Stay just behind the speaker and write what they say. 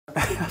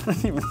I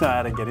don't even know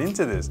how to get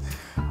into this.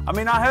 I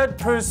mean, I heard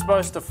poo's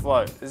supposed to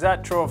float. Is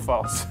that true or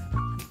false?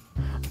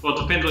 Well,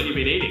 it depends what you've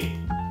been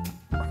eating.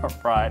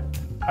 Right.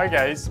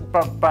 Okay,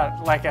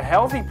 but like a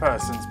healthy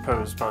person's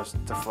poo is supposed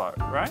to float,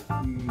 right?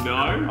 No,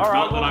 All right,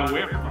 not that I'm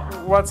aware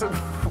of. What's it?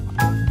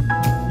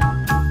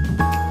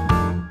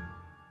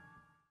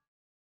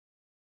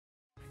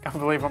 I can't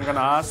believe I'm going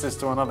to ask this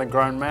to another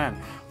grown man.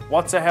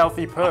 What's a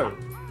healthy poo?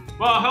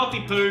 Well, a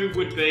healthy poo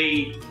would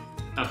be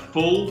a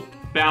full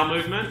bowel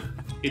movement.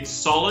 It's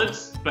solid,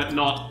 but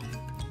not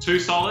too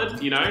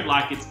solid, you know,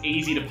 like it's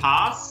easy to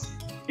pass,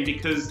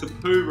 because the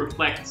poo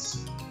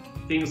reflects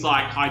things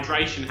like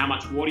hydration, how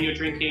much water you're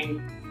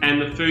drinking,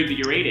 and the food that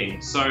you're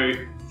eating. So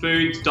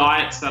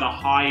diets that are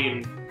high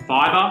in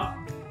fiber,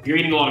 you're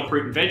eating a lot of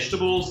fruit and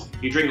vegetables,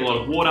 you drink a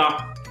lot of water,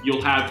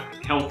 you'll have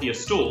healthier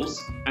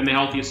stools, and the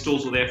healthier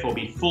stools will therefore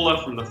be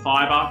fuller from the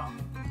fiber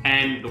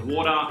and the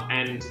water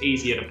and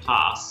easier to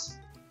pass.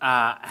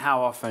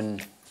 How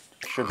often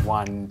should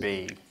one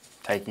be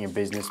taking a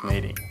business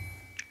meeting?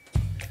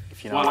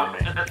 If you know what I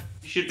mean.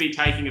 You should be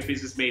taking a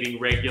business meeting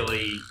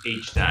regularly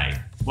each day.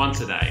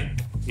 Once a day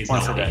is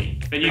Once a healthy. day.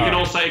 But you can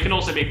also, it can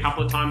also be a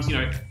couple of times, you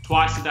know,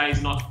 twice a day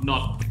is not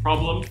a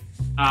problem.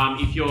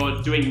 If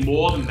you're doing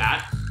more than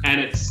that and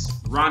it's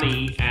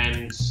runny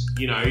and,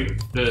 you know,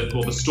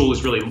 the stool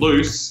is really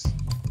loose,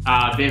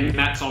 then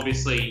that's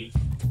obviously,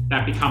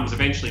 that becomes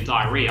eventually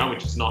diarrhea,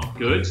 which is not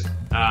good.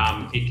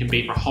 It can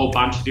be for a whole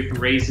bunch of different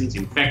reasons,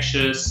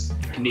 infectious,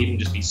 it can even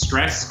just be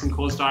stress can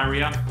cause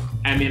diarrhea.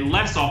 And then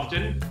less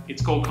often,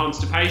 it's called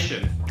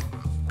constipation.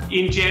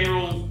 In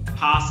general,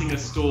 passing a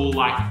stool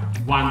like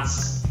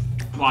once,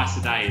 twice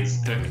a day is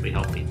perfectly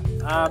healthy.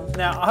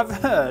 Now, I've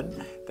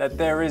heard that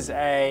there is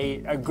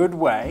a good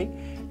way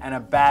and a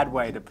bad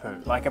way to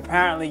poo. Like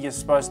apparently you're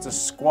supposed to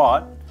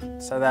squat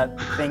so that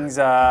things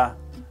are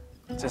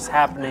just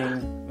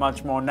happening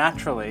much more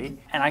naturally.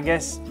 And I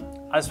guess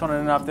I just wanted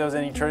to know if there was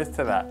any truth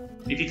to that.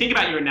 If you think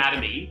about your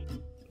anatomy,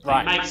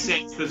 Right. It makes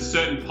sense that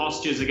certain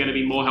postures are going to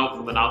be more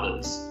helpful than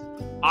others.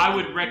 I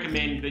would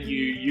recommend that you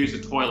use a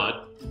toilet,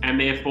 and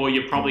therefore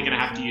you're probably going to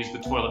have to use the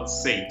toilet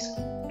seat.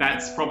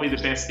 That's probably the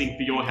best thing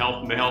for your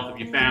health and the health of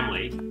your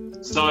family.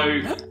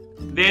 So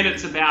then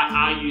it's about,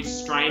 are you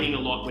straining a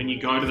lot when you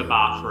go to the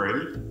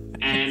bathroom?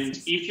 And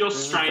if you're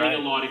straining a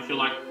lot, if you're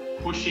like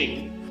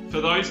pushing, for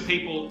those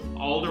people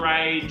older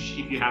age,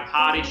 if you have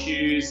heart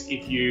issues,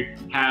 if you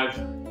have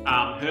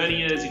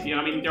hernias,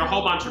 I mean, there are a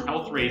whole bunch of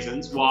health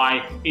reasons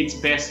why it's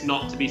best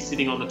not to be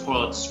sitting on the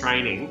toilet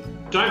straining.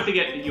 Don't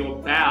forget that your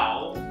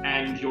bowel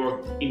and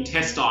your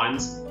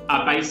intestines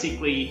are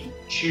basically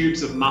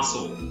tubes of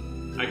muscle,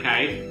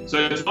 okay? So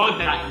it's not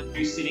about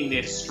you sitting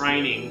there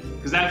straining,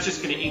 because that's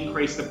just going to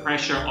increase the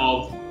pressure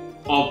of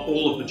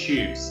all of the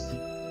tubes.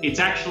 It's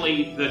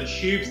actually the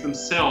tubes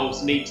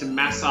themselves need to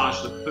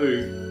massage the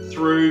poo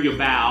through your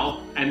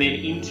bowel and then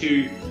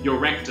into your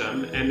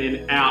rectum and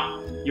then out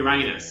your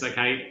anus,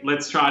 okay?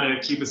 Let's try to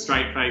keep a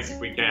straight face if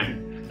we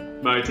can,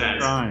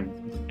 Motaz. Right.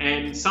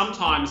 And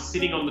sometimes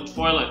sitting on the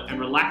toilet and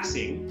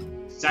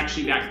relaxing, it's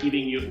actually about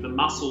giving you the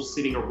muscles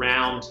sitting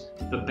around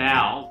the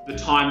bowel the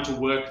time to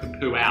work the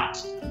poo out.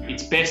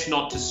 It's best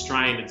not to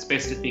strain. It's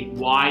best to think,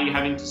 why are you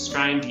having to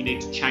strain? Do you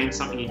need to change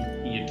something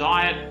in your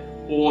diet?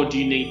 Or do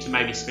you need to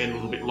maybe spend a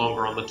little bit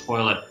longer on the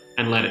toilet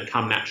and let it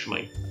come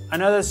naturally? I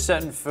know there's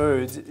certain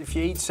foods, if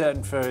you eat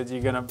certain foods,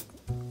 you're gonna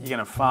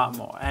fart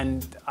more.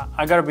 And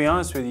I gotta be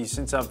honest with you,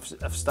 since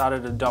I've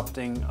started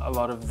adopting a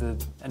lot of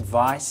the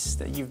advice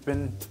that you've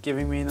been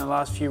giving me in the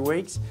last few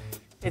weeks,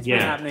 it's been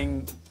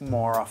happening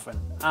more often.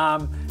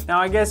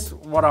 Now I guess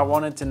what I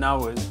wanted to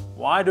know is,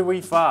 why do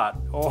we fart?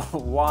 Or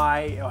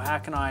how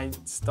can I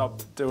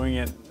stop doing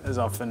it as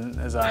often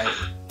as I...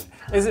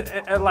 Is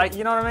it like,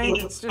 you know what I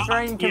mean? It's just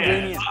very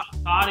inconvenient. Yeah,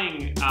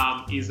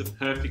 farting is a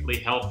perfectly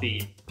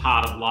healthy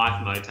part of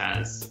life,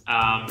 Motaz.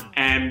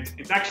 And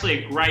it's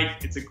actually a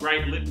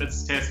great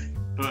litmus test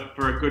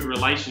for a good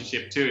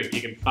relationship too. If you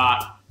can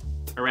fart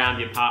around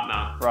your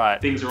partner, right,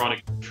 things are on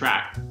a good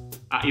track.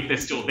 If they're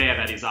still there,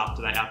 that is,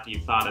 after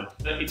you've farted.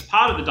 It's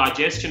part of the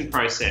digestion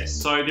process.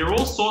 So there are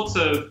all sorts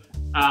of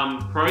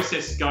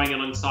processes going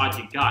on inside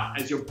your gut.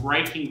 As you're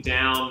breaking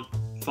down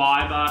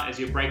fiber, as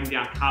you're breaking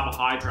down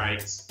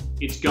carbohydrates,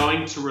 it's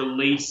going to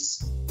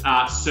release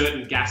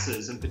certain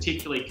gases, and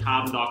particularly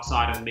carbon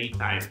dioxide and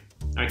methane.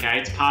 Okay,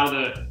 it's part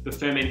of the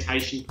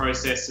fermentation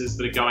processes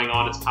that are going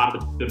on. It's part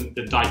of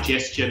the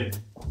digestion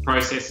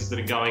processes that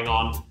are going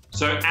on.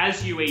 So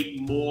as you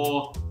eat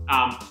more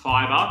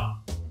fiber,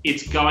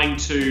 it's going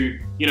to,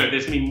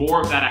 there's going to be more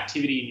of that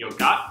activity in your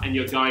gut, and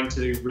you're going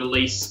to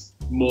release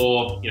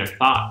more,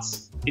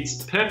 farts.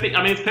 It's perfect.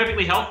 I mean, it's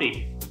perfectly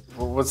healthy.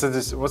 What's the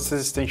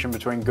distinction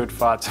between good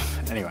farts?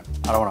 Anyway,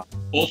 I don't want to.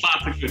 All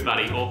farts are good,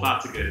 buddy. All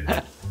farts are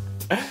good.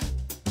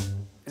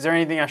 Is there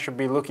anything I should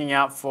be looking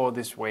out for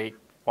this week?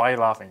 Why are you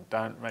laughing?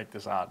 Don't make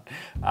this hard.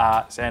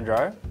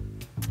 Sandro,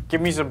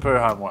 give me some poo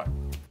homework.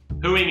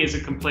 Pooing is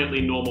a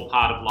completely normal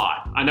part of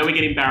life. I know we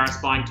get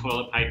embarrassed buying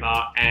toilet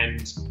paper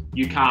and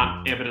you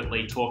can't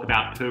evidently talk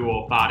about poo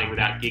or farting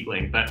without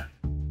giggling, but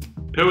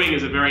Pooing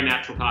is a very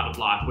natural part of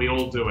life. We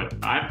all do it,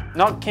 right?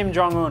 Not Kim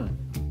Jong-un.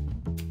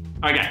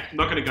 Okay, I'm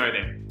not going to go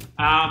there.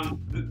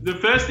 The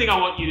first thing I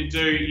want you to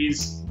do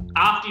is,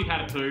 after you've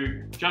had a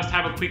poo, just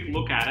have a quick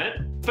look at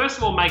it. First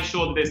of all, make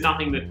sure that there's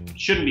nothing that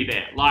shouldn't be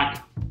there. Like,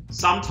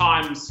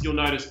 sometimes you'll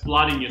notice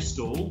blood in your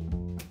stool.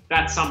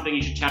 That's something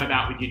you should chat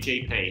about with your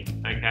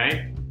GP,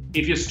 okay?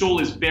 If your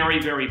stool is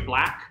very, very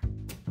black,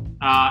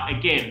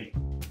 again,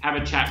 have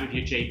a chat with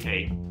your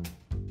GP.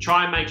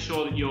 Try and make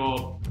sure that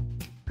you're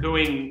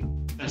pooing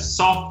a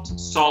soft,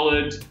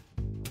 solid,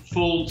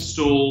 full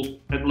stool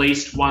at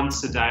least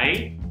once a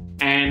day.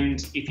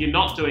 And if you're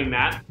not doing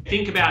that,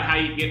 think about how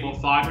you can get more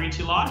fibre into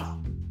your life.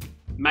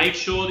 Make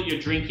sure that you're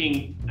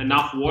drinking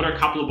enough water, a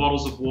couple of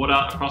bottles of water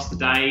across the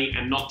day,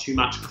 and not too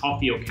much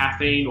coffee or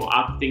caffeine or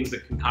other things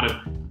that can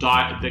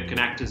that can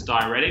act as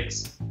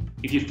diuretics.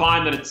 If you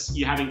find that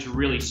you're having to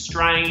really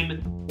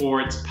strain,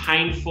 or it's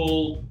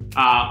painful,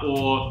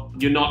 or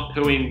you're not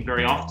pooing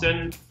very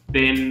often,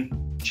 then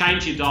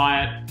change your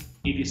diet.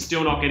 If you're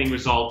still not getting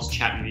results,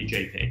 chat with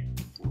your GP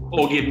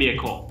or give me a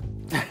call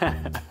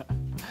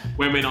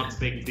when we're not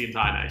speaking to the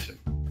entire nation.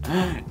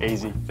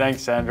 Easy.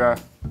 Thanks, Sandro.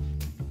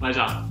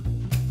 Pleasure.